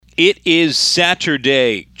It is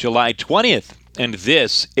Saturday, July 20th, and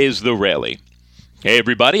this is The Rally. Hey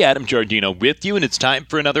everybody, Adam Giardino with you, and it's time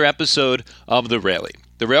for another episode of The Rally.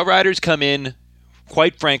 The Rail Riders come in,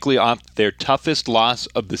 quite frankly, off their toughest loss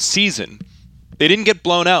of the season. They didn't get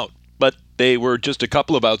blown out, but they were just a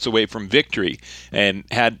couple of outs away from victory and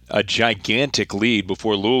had a gigantic lead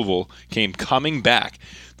before Louisville came coming back.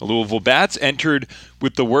 The Louisville Bats entered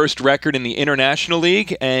with the worst record in the International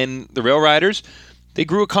League, and the Rail Riders, they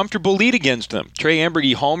grew a comfortable lead against them. Trey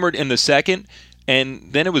Ambergy homered in the second,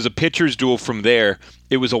 and then it was a pitcher's duel from there.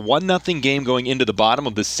 It was a 1-0 game going into the bottom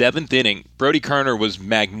of the seventh inning. Brody Kerner was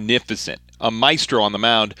magnificent. A maestro on the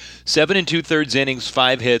mound. 7 2/3 innings,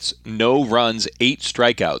 5 hits, no runs, 8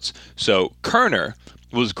 strikeouts. So Kerner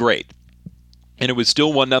was great. And it was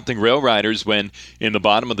still 1-0 Rail Riders when, in the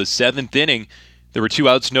bottom of the seventh inning, there were 2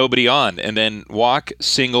 outs, nobody on. And then walk,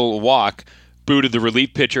 single, walk, booted the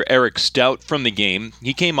relief pitcher Eric Stout from the game.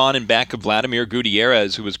 He came on in back of Vladimir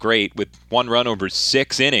Gutierrez, who was great, with 1 run over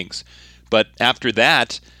 6 innings. But after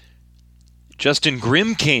that, Justin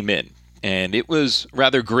Grimm came in. And it was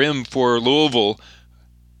rather grim for Louisville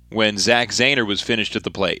when Zach Zahner was finished at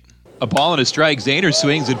the plate. A ball and a strike. Zahner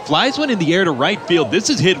swings and flies one in the air to right field.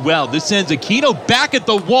 This is hit well. This sends Aquino back at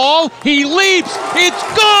the wall. He leaps.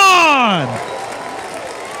 It's gone!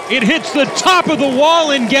 It hits the top of the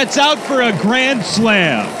wall and gets out for a grand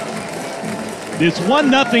slam. This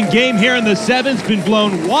 1-0 game here in the 7th's been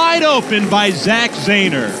blown wide open by Zach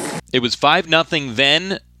Zahner. It was 5-0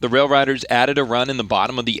 then. The Rail Riders added a run in the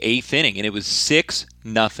bottom of the 8th inning, and it was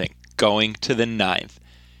 6-0 going to the 9th.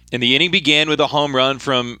 And the inning began with a home run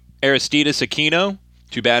from Aristides Aquino.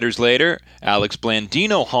 2 batters later, Alex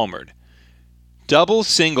Blandino homered. Double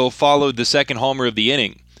single followed the second homer of the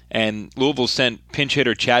inning, and Louisville sent pinch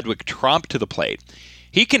hitter Chadwick Tromp to the plate.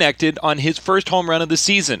 He connected on his first home run of the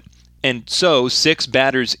season. And so, 6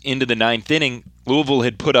 batters into the 9th inning, Louisville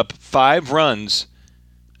had put up 5 runs,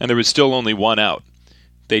 and there was still only 1 out.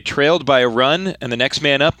 They trailed by a run, and the next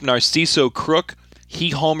man up, Narciso Crook,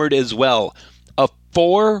 he homered as well. A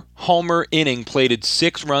 4-homer inning plated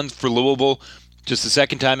 6 runs for Louisville. Just the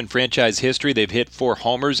second time in franchise history they've hit 4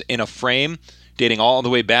 homers in a frame, dating all the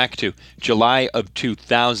way back to July of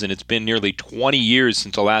 2000. It's been nearly 20 years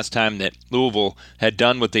since the last time that Louisville had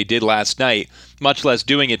done what they did last night, much less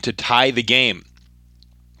doing it to tie the game.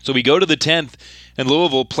 So we go to the 10th, and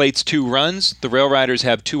Louisville plates 2 runs. The Rail Riders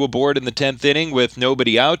have 2 aboard in the 10th inning with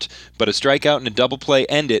nobody out, but a strikeout and a double play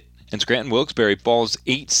end it, and Scranton Wilkes-Barre falls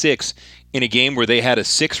 8-6 in a game where they had a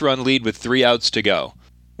 6-run lead with 3 outs to go.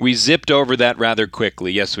 We zipped over that rather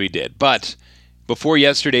quickly, yes we did, but before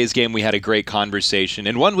yesterday's game, we had a great conversation,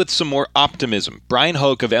 and one with some more optimism. Bryan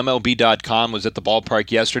Hoch of MLB.com was at the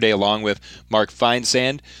ballpark yesterday along with Mark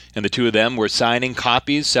Feinsand, and the 2 of them were selling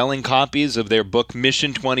copies of their book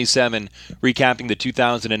Mission 27, recapping the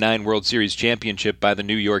 2009 World Series championship by the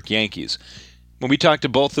New York Yankees. When we talked to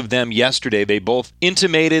both of them yesterday, they both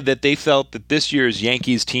intimated that they felt that this year's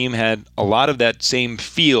Yankees team had a lot of that same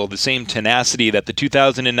feel, the same tenacity that the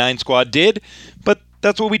 2009 squad did, but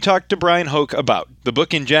that's what we talked to Bryan Hoch about. The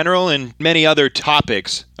book in general and many other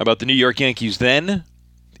topics about the New York Yankees then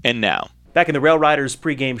and now. Back in the Rail Riders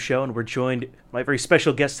pregame show, and we're joined by a very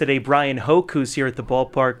special guest today, Bryan Hoch, who's here at the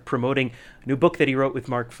ballpark promoting a new book that he wrote with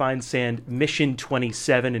Mark Feinsand, Mission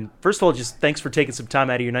 27. And first of all, just thanks for taking some time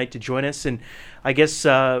out of your night to join us. And I guess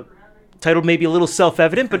titled maybe a little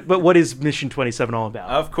self-evident, but what is Mission 27 all about?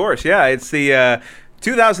 Of course, yeah. It's the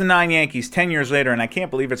 2009 Yankees 10 years later, and I can't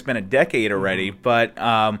believe it's been a decade already. But,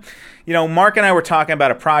 Mark and I were talking about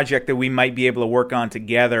a project that we might be able to work on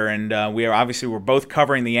together. And we're both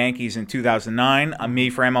covering the Yankees in 2009. Me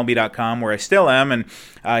for MLB.com, where I still am.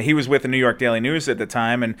 And he was with the New York Daily News at the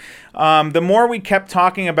time. And the more we kept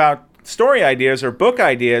talking about story ideas or book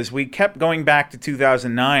ideas, we kept going back to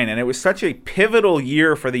 2009, and it was such a pivotal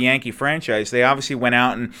year for the Yankee franchise. They obviously went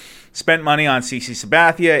out and spent money on CC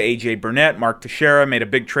Sabathia, A.J. Burnett, Mark Teixeira, made a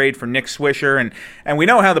big trade for Nick Swisher, and we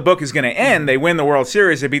know how the book is going to end. They win the World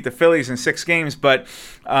Series, they beat the Phillies in 6 games, but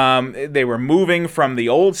they were moving from the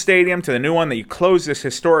old stadium to the new one. That you close this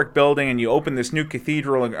historic building and you open this new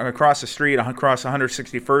cathedral across the street, across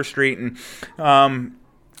 161st Street, and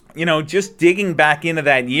just digging back into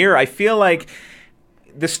that year, I feel like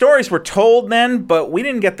the stories were told then, but we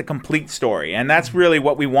didn't get the complete story. And that's really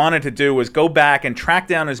what we wanted to do, was go back and track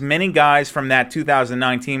down as many guys from that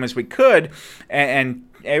 2009 team as we could. And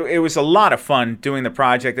it was a lot of fun doing the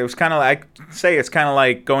project. It was kind of like, it's kind of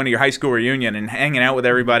like going to your high school reunion and hanging out with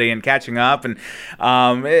everybody and catching up. And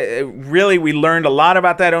really, we learned a lot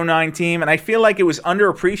about that 09 team. And I feel like it was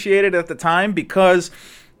underappreciated at the time because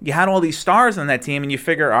you had all these stars on that team, and you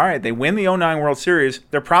figure, all right, they win the '09 World Series.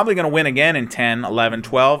 They're probably going to win again in 10, 11,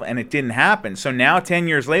 12, and it didn't happen. So now 10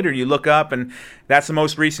 years later, you look up, and that's the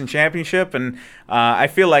most recent championship, and I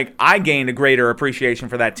feel like I gained a greater appreciation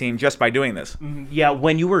for that team just by doing this. Yeah,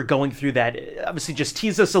 when you were going through that, obviously just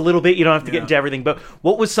tease us a little bit. You don't have to get into everything, but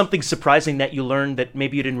what was something surprising that you learned that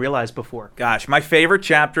maybe you didn't realize before? Gosh, my favorite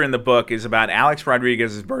chapter in the book is about Alex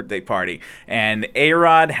Rodriguez's birthday party. And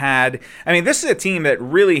A-Rod this is a team that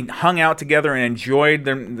really hung out together and enjoyed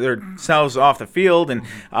themselves off the field. And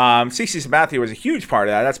CeCe Sabathia was a huge part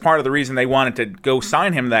of that. That's part of the reason they wanted to go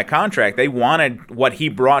sign him that contract. They wanted what he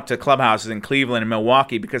brought to clubhouses in Cleveland and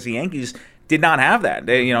Milwaukee, because the Yankees did not have that.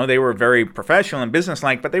 They were very professional and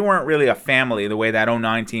businesslike, but they weren't really a family the way that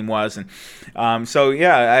 '09 team was. And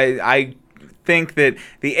I think that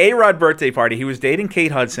the A-Rod birthday party, he was dating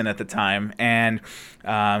Kate Hudson at the time, and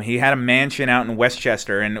he had a mansion out in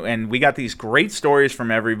Westchester, and we got these great stories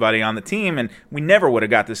from everybody on the team, and we never would have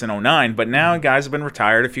got this in '09, but now guys have been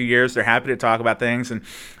retired a few years. They're happy to talk about things, and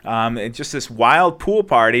it's just this wild pool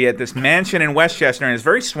party at this mansion in Westchester, and it's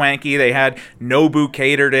very swanky. They had Nobu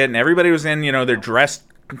catered it, and everybody was in, their dressed,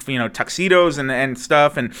 tuxedos and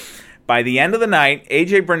stuff, and by the end of the night,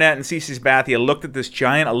 A.J. Burnett and CeCe Sabathia looked at this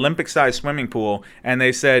giant Olympic-sized swimming pool, and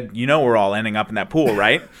they said, we're all ending up in that pool,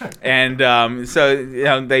 right? And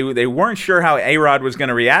they weren't sure how A-Rod was going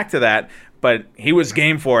to react to that, but he was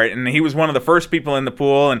game for it, and he was one of the first people in the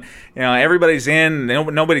pool, and everybody's in.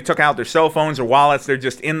 Nobody took out their cell phones or wallets. They're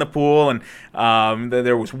just in the pool, and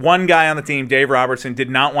there was one guy on the team, Dave Robertson, did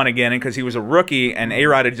not want to get in because he was a rookie, and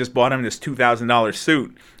A-Rod had just bought him this $2,000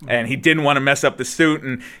 suit, and he didn't want to mess up the suit,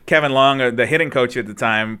 and Kevin Long, the hitting coach at the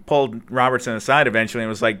time, pulled Robertson aside eventually and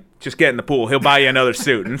was like, just get in the pool. He'll buy you another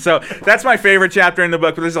suit. And so that's my favorite chapter in the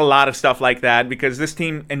book. But there's a lot of stuff like that because this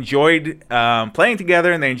team enjoyed playing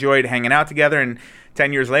together and they enjoyed hanging out together. And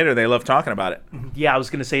 10 years later, they love talking about it. Yeah, I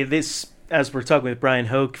was going to say this as we're talking with Bryan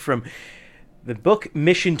Hoch from the book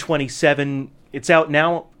Mission 27. It's out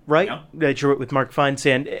now, right? Yeah. That you wrote with Mark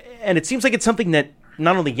Feinsand. And it seems like it's something that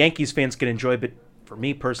not only Yankees fans can enjoy, but for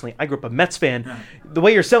me personally, I grew up a Mets fan. Yeah. The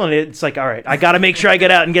way you're selling it, it's like, all right, I got to make sure I get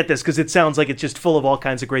out and get this because it sounds like it's just full of all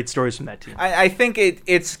kinds of great stories from that team. I think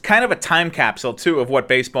it's kind of a time capsule, too, of what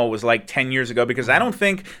baseball was like 10 years ago because I don't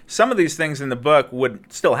think some of these things in the book would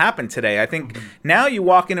still happen today. I think now you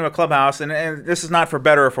walk into a clubhouse, and this is not for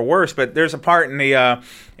better or for worse, but there's a part in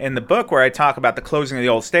the book where I talk about the closing of the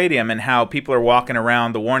old stadium and how people are walking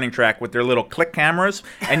around the warning track with their little click cameras,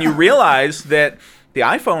 and you realize that the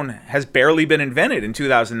iPhone has barely been invented in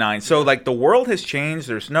 2009. So, the world has changed.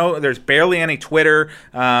 There's barely any Twitter.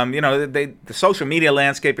 The social media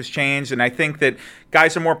landscape has changed, and I think that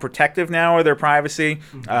guys are more protective now of their privacy.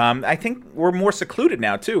 I think we're more secluded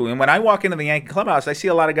now, too. And when I walk into the Yankee clubhouse, I see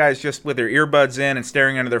a lot of guys just with their earbuds in and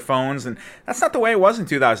staring into their phones, and that's not the way it was in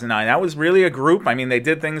 2009. That was really a group. I mean, they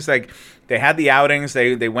did things like they had the outings.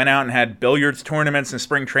 They went out and had billiards tournaments in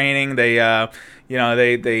spring training. They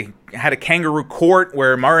had a kangaroo court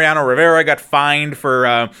where Mariano Rivera got fined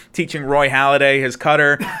for teaching Roy Halladay his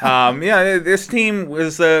cutter. This team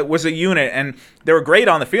was a unit, and they were great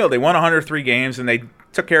on the field. They won 103 games, and they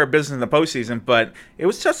took care of business in the postseason, but it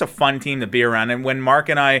was just a fun team to be around. And when Mark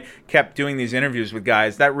and I kept doing these interviews with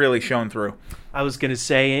guys, that really shone through. I was going to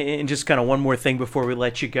say, and just kind of one more thing before we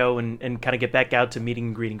let you go and kind of get back out to meeting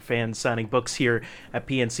and greeting fans, signing books here at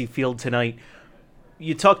PNC Field tonight.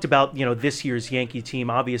 You talked about, this year's Yankee team.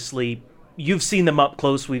 Obviously, you've seen them up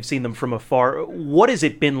close. We've seen them from afar. What has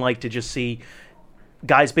it been like to just see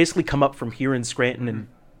guys basically come up from here in Scranton and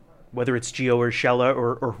whether it's Gio or Urshela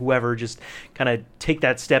or whoever, just kind of take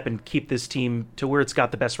that step and keep this team to where it's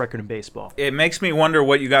got the best record in baseball? It makes me wonder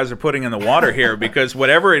what you guys are putting in the water here because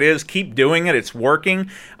whatever it is, keep doing it. It's working.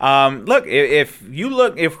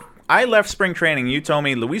 If I left spring training, you told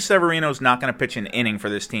me Luis Severino's not going to pitch an inning for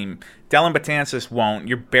this team. Dellin Betances won't.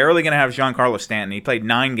 You're barely going to have Giancarlo Stanton. He played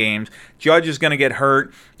 9 games. Judge is going to get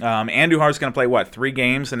hurt. Andujar's going to play, 3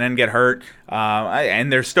 games and then get hurt.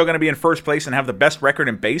 And they're still going to be in first place and have the best record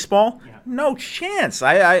in baseball? Yeah. No chance.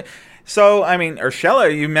 Urshela,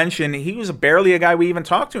 you mentioned, he was barely a guy we even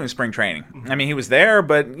talked to in spring training. I mean, he was there,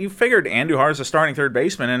 but you figured Andujar's a starting third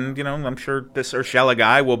baseman, and, I'm sure this Urshela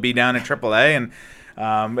guy will be down in AAA, and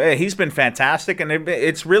he's been fantastic, and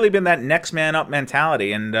it's really been that next man up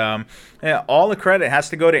mentality. And all the credit has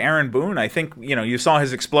to go to Aaron Boone. I think you saw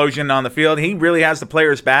his explosion on the field. He really has the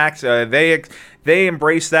players' backs. They they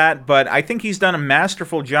embrace that. But I think he's done a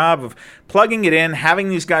masterful job of plugging it in, having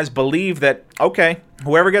these guys believe that, okay,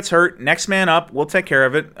 whoever gets hurt, next man up, we'll take care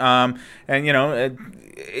of it.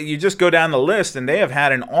 You just go down the list, and they have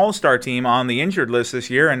had an all-star team on the injured list this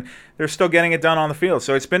year, and they're still getting it done on the field.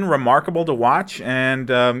 So it's been remarkable to watch, and,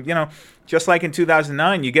 just like in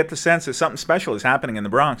 2009, you get the sense that something special is happening in the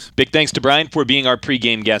Bronx. Big thanks to Bryan for being our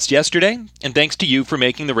pregame guest yesterday, and thanks to you for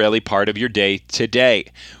making the rally part of your day today.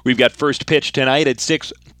 We've got first pitch tonight at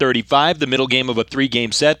 6:35, the middle game of a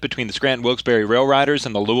 3-game set between the Scranton Wilkes-Barre Rail Riders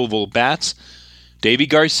and the Louisville Bats. Davy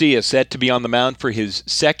Garcia set to be on the mound for his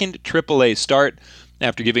second AAA start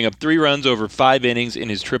after giving up 3 runs over 5 innings in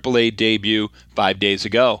his AAA debut 5 days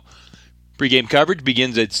ago. Pre-game coverage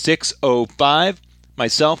begins at 6:05.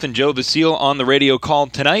 Myself and Joe Vasile on the radio call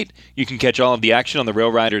tonight. You can catch all of the action on the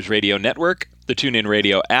Rail Riders Radio Network, the TuneIn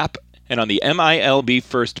Radio app, and on the MILB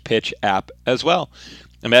First Pitch app as well.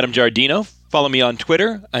 I'm Adam Giardino. Follow me on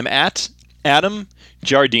Twitter. I'm at Adam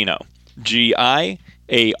Giardino. Giardino.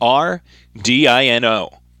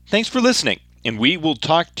 Thanks for listening, and we will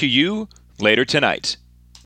talk to you later tonight.